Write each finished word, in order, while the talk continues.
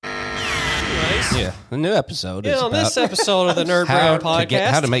Yeah, the new episode is on about this episode of the Nerd Brown Podcast.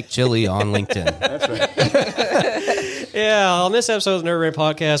 how to make chili on LinkedIn. That's right. Yeah, on this episode of the Nerd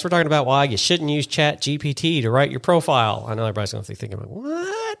Brown Podcast, we're talking about why you shouldn't use ChatGPT to write your profile. I know everybody's going to be thinking, like,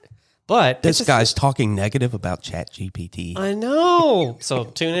 what? But This guy's talking negative about ChatGPT. I know. So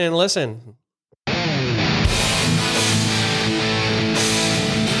tune in and listen.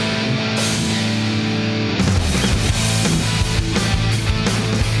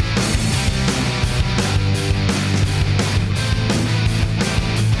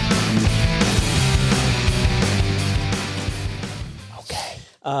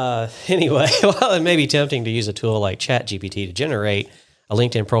 Anyway, well, it may be tempting to use a tool like ChatGPT to generate a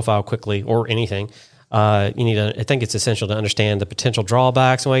LinkedIn profile quickly or anything. I think it's essential to understand the potential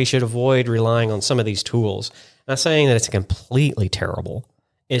drawbacks and why you should avoid relying on some of these tools. I'm not saying that it's completely terrible.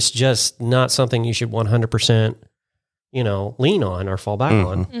 It's just not something you should 100%, lean on or fall back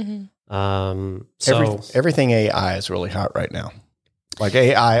on. Everything AI is really hot right now. Like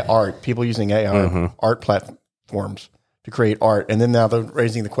AI art, people using AI art platforms to create art, and then now they're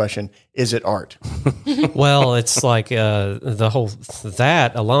raising the question: is it art? Well, it's like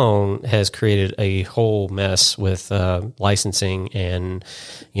that alone has created a whole mess with licensing, and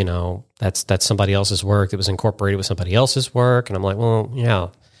that's somebody else's work that was incorporated with somebody else's work, and I'm like, well, yeah,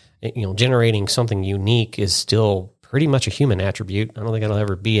 generating something unique is still pretty much a human attribute. I don't think it'll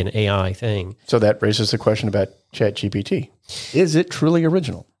ever be an AI thing. So that raises the question about ChatGPT: is it truly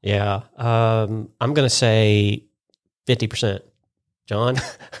original? Yeah, I'm going to say 50%. John?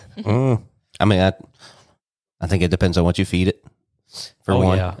 I mean, I think it depends on what you feed it, for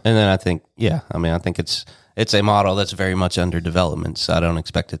one. Yeah. And then I think it's a model that's very much under development, so I don't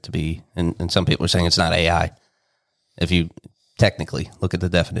expect it to be, and some people are saying it's not AI, if you technically look at the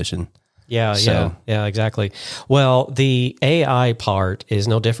definition. Yeah, exactly. Well, the AI part is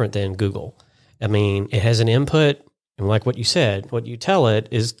no different than Google. I mean, it has an input, and like what you said, what you tell it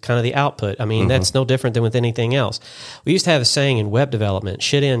is kind of the output. I mean, that's no different than with anything else. We used to have a saying in web development,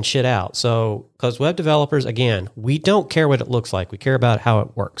 shit in, shit out. So, because web developers, again, we don't care what it looks like. We care about how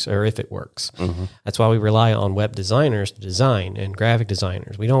it works or if it works. That's why we rely on web designers to design and graphic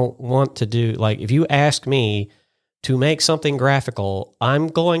designers. We don't want to do, like, if you ask me to make something graphical, I'm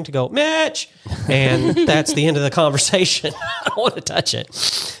going to go, Mitch! And that's the end of the conversation. I don't want to touch it.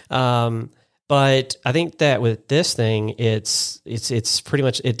 But I think that with this thing, it's pretty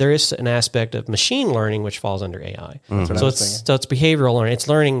much, there is an aspect of machine learning which falls under AI. So it's behavioral learning. It's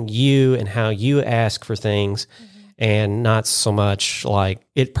learning you and how you ask for things, and not so much like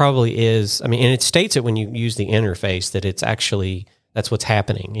it probably is. I mean, and it states it when you use the interface that it's actually, that's what's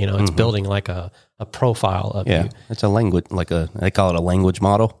happening. It's building like a profile of you. It's a language, they call it a language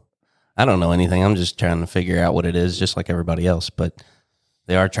model. I don't know anything. I'm just trying to figure out what it is, just like everybody else. But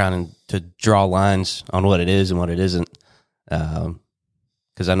they are trying to draw lines on what it is and what it isn't.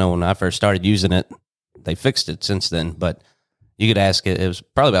 Because I know when I first started using it, they fixed it since then. But you could ask it. It was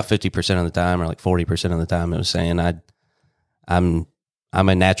probably about 50% of the time, or like 40% of the time, it was saying I'm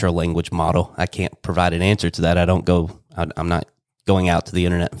a natural language model. I can't provide an answer to that. I'm not going out to the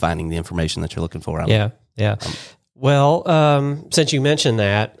internet and finding the information that you're looking for. Well, since you mentioned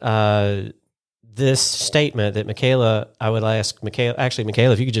that, this statement that Michaela, I would ask Michaela, if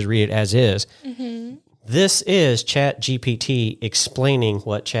you could just read it as is. This is ChatGPT explaining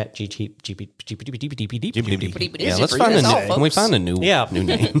what ChatGPT. Yeah, let's find a new. Can we find a new name?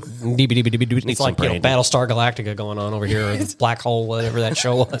 It's like Battlestar Galactica going on over here, or the Black Hole, whatever that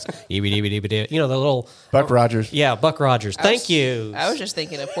show was. The little Buck Rogers. Yeah, Buck Rogers. Thank you. I was just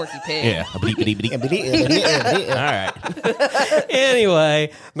thinking of Porky Pig. Yeah. All right.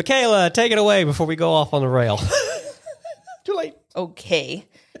 Anyway, Michaela, take it away before we go off on the rail. Too late. Okay.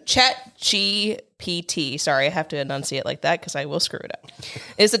 ChatGPT, sorry, I have to enunciate like that because I will screw it up,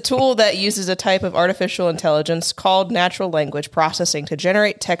 is a tool that uses a type of artificial intelligence called natural language processing to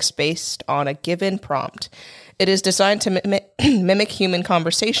generate text based on a given prompt. It is designed to mimic human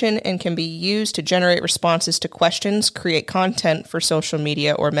conversation and can be used to generate responses to questions, create content for social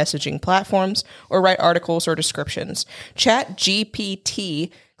media or messaging platforms, or write articles or descriptions.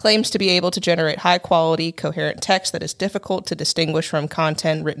 ChatGPT claims to be able to generate high-quality, coherent text that is difficult to distinguish from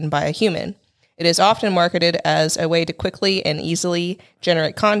content written by a human. It is often marketed as a way to quickly and easily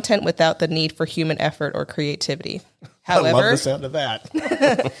generate content without the need for human effort or creativity. However, I love the sound of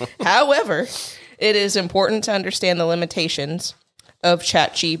that. However, it is important to understand the limitations of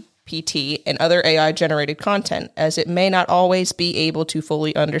ChatGPT and other AI-generated content, as it may not always be able to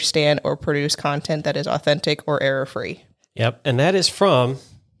fully understand or produce content that is authentic or error-free. Yep, and that is from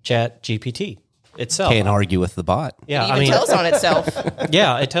ChatGPT. itself. Can't argue with the bot. Yeah, It even tells on itself.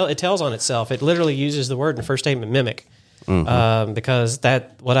 yeah, it tells on itself. It literally uses the word in the first statement, mimic. Because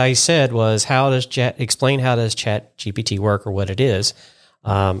what I said was, explain how does Chat GPT work or what it is,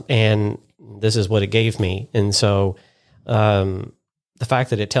 and this is what it gave me. And so the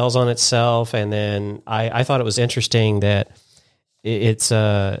fact that it tells on itself, and then I thought it was interesting that it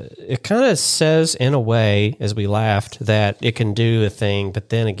kind of says in a way, as we laughed, that it can do a thing, but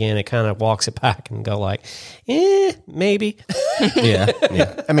then again it kind of walks it back and go like, maybe.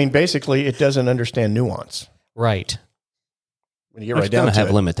 Yeah. I mean, basically, it doesn't understand nuance. Right. When you get It's right down going to to have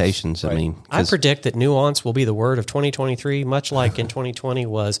it. limitations. Right. I mean, I 'cause- predict that nuance will be the word of 2023, much like in 2020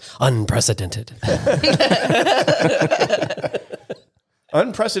 was unprecedented.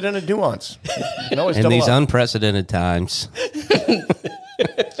 Unprecedented nuance. You can always in double these up. unprecedented times.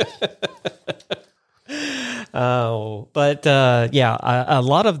 But a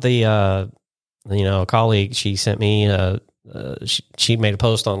lot of the a colleague, she sent me she made a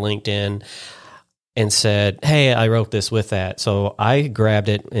post on LinkedIn and said, hey, I wrote this with that. So I grabbed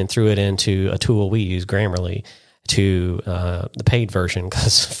it and threw it into a tool we use, Grammarly, to the paid version,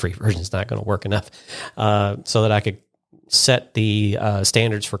 because the free version is not going to work enough, so that I could set the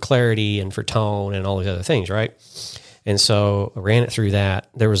standards for clarity and for tone and all these other things, right? And so I ran it through that.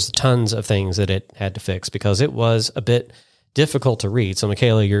 There was tons of things that it had to fix because it was a bit difficult to read. So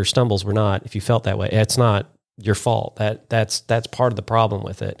Michaela, your stumbles were not, if you felt that way, it's not your fault. That's part of the problem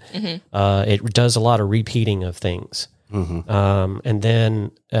with it. It does a lot of repeating of things. And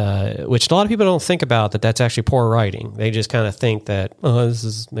then, which a lot of people don't think about, that's actually poor writing. They just kind of think that,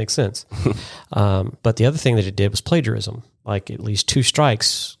 makes sense. But the other thing that it did was plagiarism. Like at least 2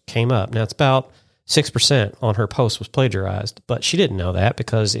 strikes came up. Now it's about 6% on her post was plagiarized, but she didn't know that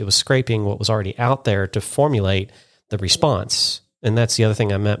because it was scraping what was already out there to formulate the response. And that's the other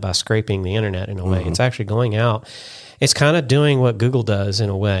thing I meant by scraping the internet in a way. It's actually going out. It's kind of doing what Google does in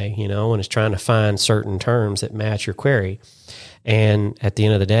a way, when it's trying to find certain terms that match your query. And at the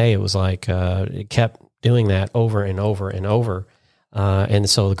end of the day, it was like it kept doing that over and over and over. And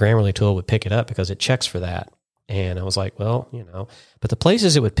so the Grammarly tool would pick it up because it checks for that. And I was like, well, but the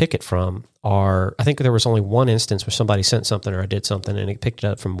places it would pick it from are, I think there was only one instance where somebody sent something or I did something and it picked it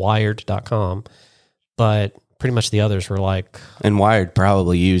up from wired.com. But pretty much the others were like... And Wired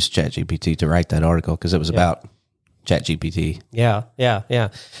probably used ChatGPT to write that article because it was about ChatGPT. Yeah.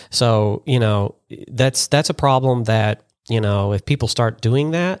 So, that's a problem that, if people start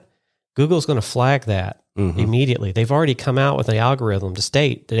doing that, Google's going to flag that immediately. They've already come out with an algorithm to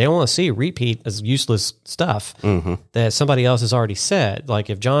state that they don't want to see a repeat as useless stuff that somebody else has already said. Like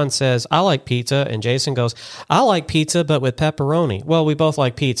if John says, I like pizza, and Jason goes, I like pizza, but with pepperoni. Well, we both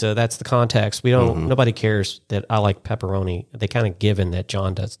like pizza. That's the context. We don't, nobody cares that I like pepperoni. They kind of given that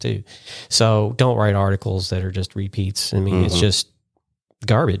John does too. So don't write articles that are just repeats. I mean, it's just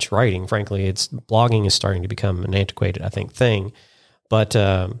garbage writing, frankly. Blogging is starting to become an antiquated, I think, thing. But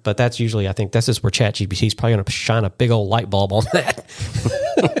that's usually, I think this is where ChatGPT is probably going to shine a big old light bulb on that.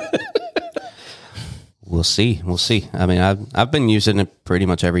 We'll see. I mean, I've been using it pretty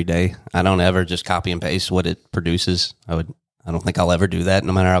much every day. I don't ever just copy and paste what it produces. I don't think I'll ever do that,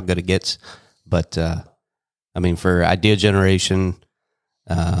 no matter how good it gets. But I mean, for idea generation,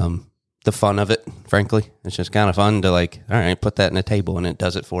 the fun of it, frankly, it's just kind of fun to like, all right, put that in a table and it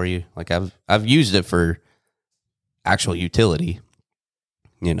does it for you. Like I've used it for actual utility.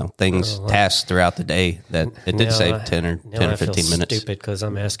 Things, tasks throughout the day that it did save 10 or 15 minutes. Stupid because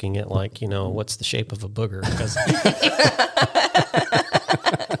I'm asking it like, what's the shape of a booger? Because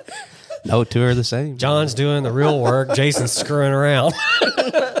No two are the same. John's doing the real work, Jason's screwing around.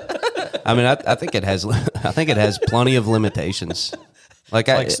 I mean, I think it has. I think it has plenty of limitations.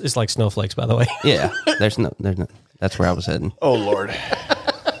 It's like snowflakes, by the way. Yeah. There's no. That's where I was heading. Oh, Lord.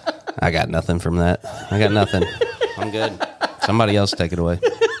 I got nothing from that. I got nothing. I'm good. Somebody else take it away.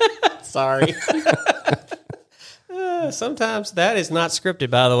 Sorry. Sometimes that is not scripted,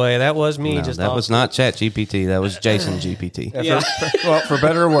 by the way. That was me. No, that was not ChatGPT. That was Jason GPT. Yeah. For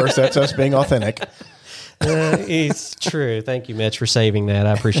better or worse, that's us being authentic. It's true. Thank you, Mitch, for saving that.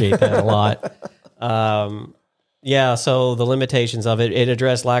 I appreciate that a lot. So the limitations of it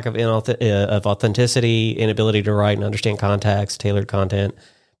addressed lack of authenticity, inability to write and understand context, tailored content,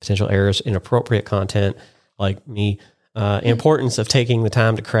 potential errors, inappropriate content, like me. Importance of taking the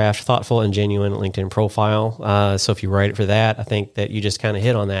time to craft thoughtful and genuine LinkedIn profile. So if you write it for that, I think that you just kind of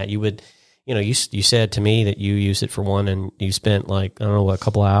hit on that. You would, you said to me that you used it for one and you spent a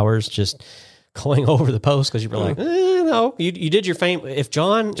couple of hours just going over the post because you were like, no, you did your fame. If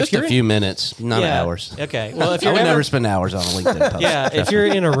John, Just if you're a few minutes, not hours. Okay. Well, if I you're would ever, never spend hours on a LinkedIn post. yeah, if you're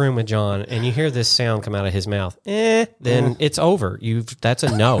in a room with John and you hear this sound come out of his mouth, then it's over. That's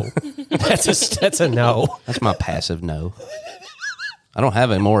a no. that's a no. That's my passive no. I don't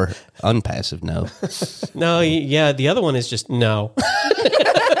have a more unpassive no. No, yeah, the other one is just no.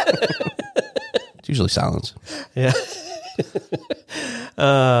 It's usually silence. Yeah.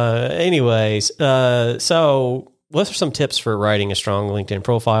 Anyways, so what are some tips for writing a strong LinkedIn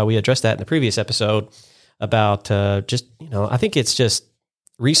profile? We addressed that in the previous episode about just, I think it's just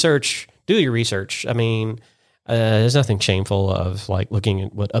research, do your research. I mean, there's nothing shameful of like looking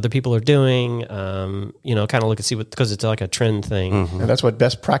at what other people are doing, kind of look and see because it's like a trend thing. And that's what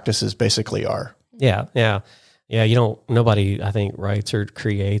best practices basically are. Yeah. Yeah. Yeah. Nobody, I think, writes or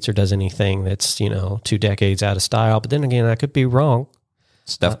creates or does anything that's, 2 decades out of style. But then again, I could be wrong.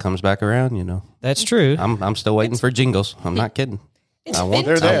 Stuff comes back around, That's true. I'm still waiting for jingles. I'm not kidding. I want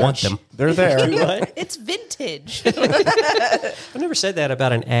them. They're there. What? It's vintage. I've never said that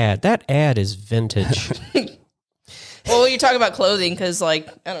about an ad. That ad is vintage. Well, you talk about clothing because, I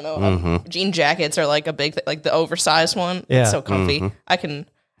don't know, jean jackets are like a big, like the oversized one. Yeah. It's so comfy.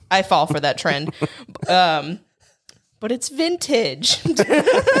 I fall for that trend. But it's vintage. It's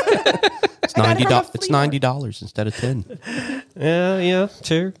 $90. It's $90 instead of $10. Yeah.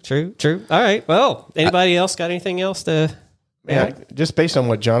 True. All right. Well, anybody else got anything else to? Yeah, just based on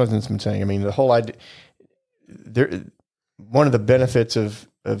what Jonathan's been saying, I mean, the whole idea. One of the benefits of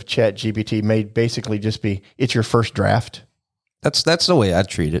ChatGPT may basically just be it's your first draft. That's the way I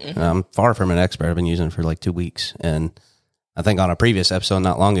treat it. I'm far from an expert. I've been using it for like 2 weeks, and I think on a previous episode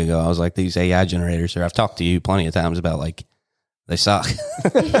not long ago, I was like, these AI generators, or I've talked to you plenty of times about like they suck.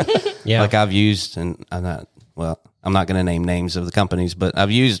 Yeah, like I've used, and I'm not going to name names of the companies, but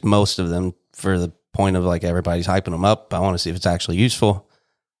I've used most of them for the point of like everybody's hyping them up. I want to see if it's actually useful.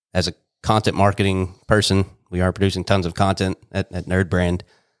 As a content marketing person, we are producing tons of content at Nerd Brand,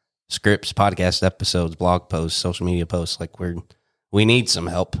 scripts, podcast episodes, blog posts, social media posts. Like we need some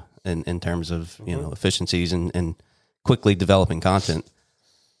help in terms of, efficiencies and quickly developing content.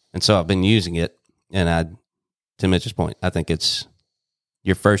 And so I've been using it, and to Mitch's point, I think it's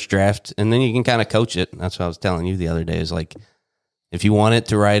your first draft, and then you can kind of coach it. That's what I was telling you the other day is like, if you want it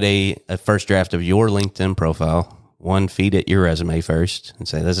to write a first draft of your LinkedIn profile, feed it your resume first and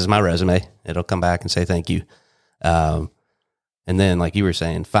say, this is my resume. It'll come back and say, thank you. And then, like you were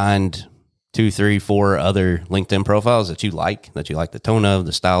saying, find 2, 3, 4 other LinkedIn profiles that you like the tone of,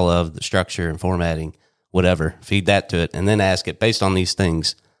 the style of, the structure and formatting, whatever. Feed that to it, and then ask it, based on these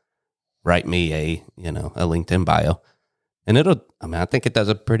things, write me a LinkedIn bio. And I think it does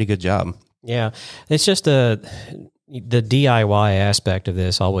a pretty good job. Yeah. It's just the DIY aspect of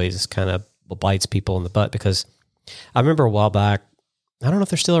this always kind of bites people in the butt, because I remember a while back, I don't know if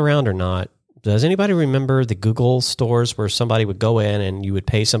they're still around or not. Does anybody remember the Google stores where somebody would go in and you would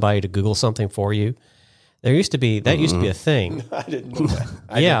pay somebody to Google something for you? There used to be a thing. I didn't know that.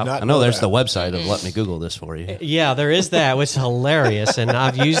 I know there's the website of let me Google this for you. Yeah, there is that, which is hilarious. And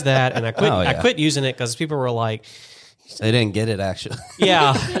I've used that, and I quit. I quit using it because people were like, they didn't get it actually.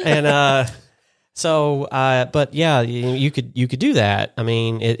 Yeah, and but yeah, you could do that. I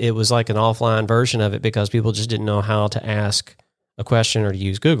mean, it was like an offline version of it because people just didn't know how to ask a question or to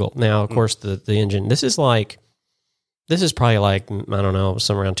use Google. Now, of course, the engine. This is probably like, I don't know,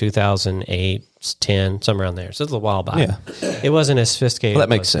 somewhere around 2008, 10, somewhere around there. So it's a while back. Yeah. It wasn't as sophisticated. Well,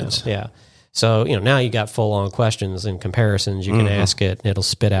 that makes sense. Yeah. So, now you got full on questions and comparisons. You can ask it and it'll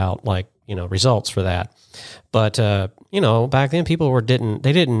spit out like, results for that. But, back then people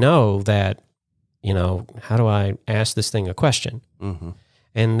didn't know that, how do I ask this thing a question? Mm-hmm.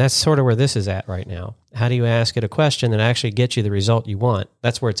 And that's sort of where this is at right now. How do you ask it a question that actually gets you the result you want?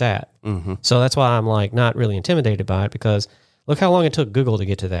 That's where it's at. Mm-hmm. So that's why I'm like not really intimidated by it, because look how long it took Google to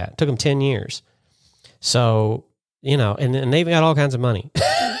get to that. It took them 10 years. So, and they've got all kinds of money.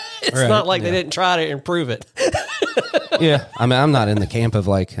 It's not like they didn't try to improve it. Yeah. I mean, I'm not in the camp of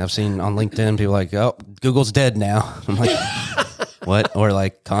like, I've seen on LinkedIn people like, oh, Google's dead now. I'm like, what? Or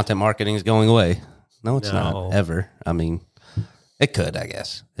like content marketing is going away. No, it's not ever. I mean, it could, I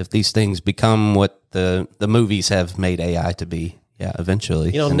guess, if these things become what the movies have made AI to be. Yeah,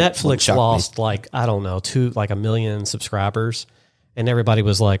 eventually. Netflix lost like, I don't know, 1 million subscribers, and everybody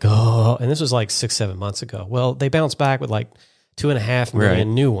was like, oh, and this was like 6-7 months ago. Well, they bounced back with like 2.5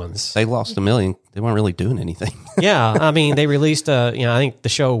 million new ones. They lost 1 million. They weren't really doing anything. Yeah, I mean, they released I think the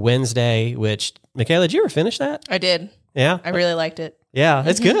show Wednesday, which, Michaela, did you ever finish that? I did. Yeah, I really liked it. Yeah,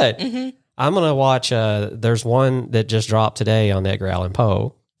 it's good. Mm-hmm. I'm going to watch, there's one that just dropped today on Edgar Allan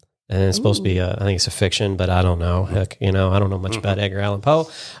Poe. And it's supposed to be, I think it's a fiction, but I don't know. Heck, I don't know much about Edgar Allan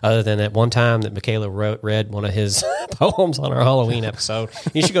Poe, other than that one time that Michaela read one of his poems on our Halloween episode.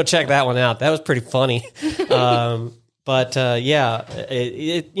 You should go check that one out. That was pretty funny. But it's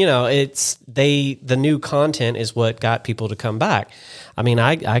the new content is what got people to come back. I mean,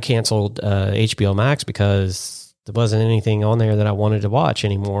 I canceled HBO Max because there wasn't anything on there that I wanted to watch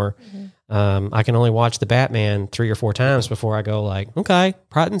anymore. I can only watch the Batman 3 or 4 times before I go like, okay,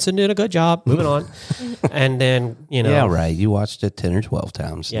 Pattinson did a good job. Moving on. And then, Yeah, right. You watched it 10 or 12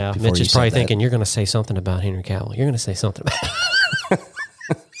 times. Yeah, Mitch is probably thinking, you're going to say something about Henry Cavill. You're going to say something about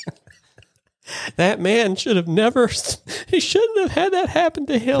that man should have never, he shouldn't have had that happen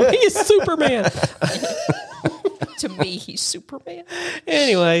to him. He is Superman. To me, he's Superman.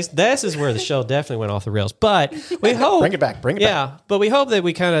 Anyways, this is where the show definitely went off the rails. But we hope Bring it back. Yeah, but we hope that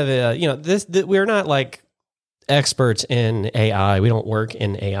we kind of, we're not like experts in AI. We don't work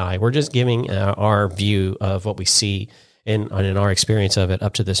in AI. We're just giving our view of what we see in our experience of it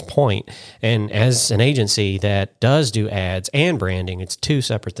up to this point. And as an agency that does do ads and branding, it's 2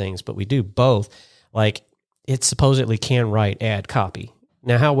 separate things, but we do both. Like, it supposedly can write ad copy.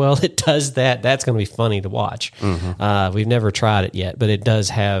 Now, how well it does that's going to be funny to watch. We've never tried it yet, but it does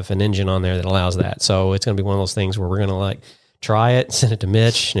have an engine on there that allows that. So it's going to be one of those things where we're going to like try it, send it to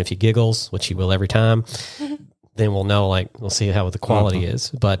Mitch, and if he giggles, which he will every time, then we'll know, we'll see how the quality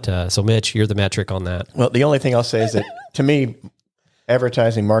is. But so Mitch, you're the metric on that. Well, the only thing I'll say is that to me,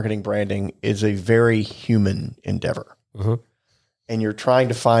 advertising, marketing, branding is a very human endeavor. And you're trying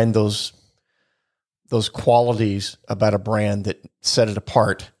to find those qualities about a brand that set it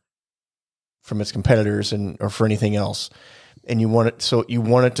apart from its competitors or for anything else. And you want it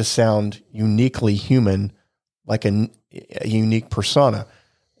to sound uniquely human, like a unique persona.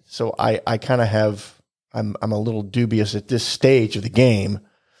 So I kind of I'm a little dubious at this stage of the game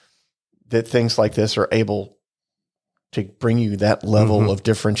that things like this are able to bring you that level of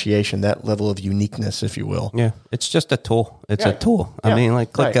differentiation, that level of uniqueness, if you will. Yeah. It's just a tool. It's a tool. I mean,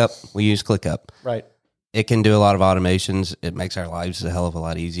 like ClickUp, we use ClickUp. Right. It can do a lot of automations. It makes our lives a hell of a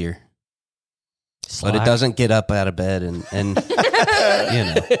lot easier. Slack. But it doesn't get up out of bed and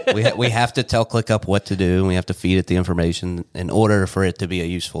we have to tell ClickUp what to do, and we have to feed it the information in order for it to be a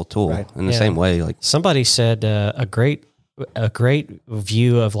useful tool. Right. In the same way, like somebody said, a great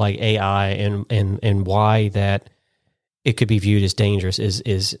view of like AI and why that it could be viewed as dangerous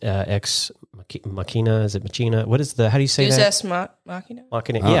is Ex Machina. Is it Machina? What is how do you say that? Deus Machina.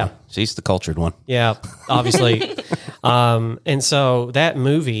 Machina. Oh, yeah. She's the cultured one. Yeah, obviously. And so that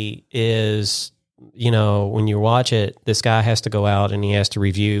movie is, when you watch it, this guy has to go out and he has to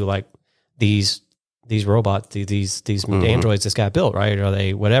review like these robots, these androids this guy built, right? Are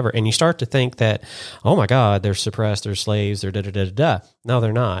they whatever? And you start to think that, oh my God, they're suppressed, they're slaves, they're da-da-da-da-da. No,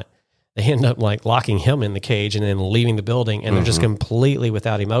 they're not. They end up like locking him in the cage and then leaving the building, and they're just completely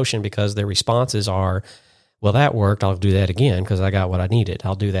without emotion because their responses are, well, that worked. I'll do that again because I got what I needed.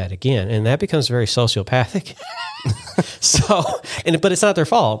 I'll do that again. And that becomes very sociopathic. But it's not their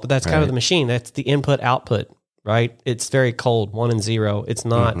fault, but that's kind of the machine. That's the input output, right? It's very cold, 1 and 0. It's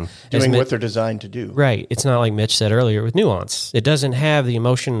not doing what they're designed to do. Right. It's not like Mitch said earlier with nuance. It doesn't have the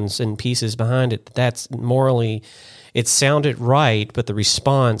emotions and pieces behind it. That's morally, it sounded right, but the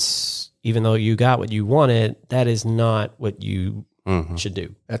response, even though you got what you wanted, that is not what you should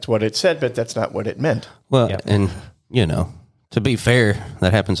do. That's what it said, but that's not what it meant. Well, and to be fair,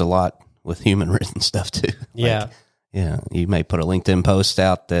 that happens a lot with human written stuff too. Yeah. You may put a LinkedIn post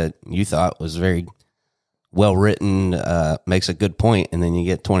out that you thought was very well written, makes a good point, and then you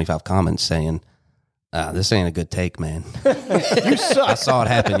get 25 comments saying, this ain't a good take, man. You suck. I saw it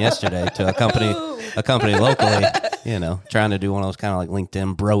happen yesterday to a company locally, trying to do one of those kind of like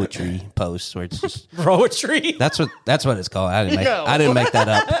LinkedIn broetry posts where it's just Broetry? That's what it's called. I didn't make that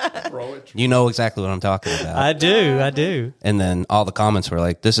up. You know exactly what I'm talking about. I do. And then all the comments were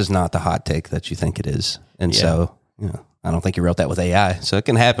like, this is not the hot take that you think it is. And so, I don't think you wrote that with AI. So it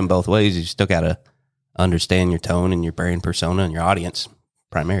can happen both ways. You still got to understand your tone and your brand persona and your audience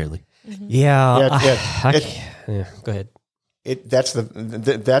primarily. Yeah. Go ahead. That's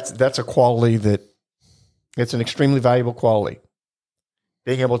a quality that it's an extremely valuable quality.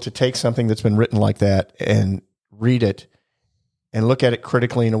 Being able to take something that's been written like that and read it and look at it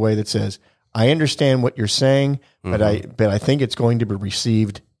critically in a way that says, I understand what you're saying, but I think it's going to be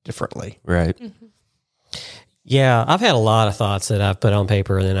received differently. Right. Yeah, I've had a lot of thoughts that I've put on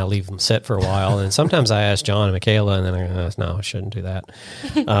paper and then I leave them sit for a while. And sometimes I ask John and Michaela and then I go, no, I shouldn't do that.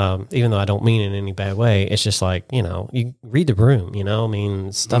 Even though I don't mean it in any bad way. It's just like, you read the room, I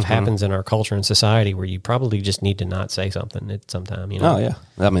mean, stuff happens in our culture and society where you probably just need to not say something at some time, Oh, yeah.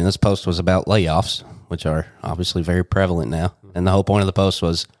 I mean, this post was about layoffs, which are obviously very prevalent now. And the whole point of the post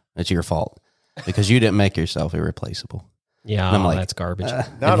was, it's your fault because you didn't make yourself irreplaceable. Yeah, and I'm like, that's garbage.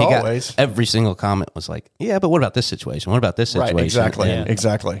 Not always. Every single comment was like, yeah, but what about this situation? What about this situation? Right, exactly. And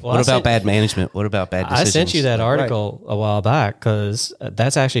Exactly. Well, what about bad management? What about bad decisions? I sent you that article a while back because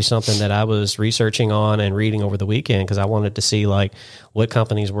that's actually something that I was researching on and reading over the weekend because I wanted to see like what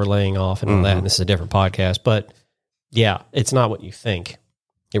companies were laying off and all that. And this is a different podcast, but yeah, it's not what you think.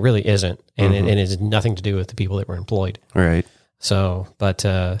 It really isn't, and it has nothing to do with the people that were employed. Right. So, but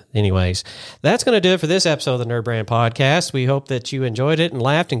anyways, that's going to do it for this episode of the Nerd Brand Podcast. We hope that you enjoyed it and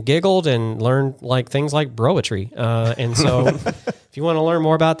laughed and giggled and learned like things like broetry. And so if you want to learn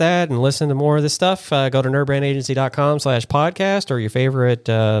more about that and listen to more of this stuff, go to nerdbrandagency.com/podcast or your favorite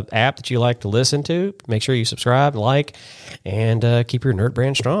app that you like to listen to. Make sure you subscribe, like, and keep your nerd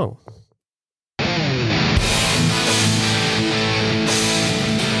brand strong.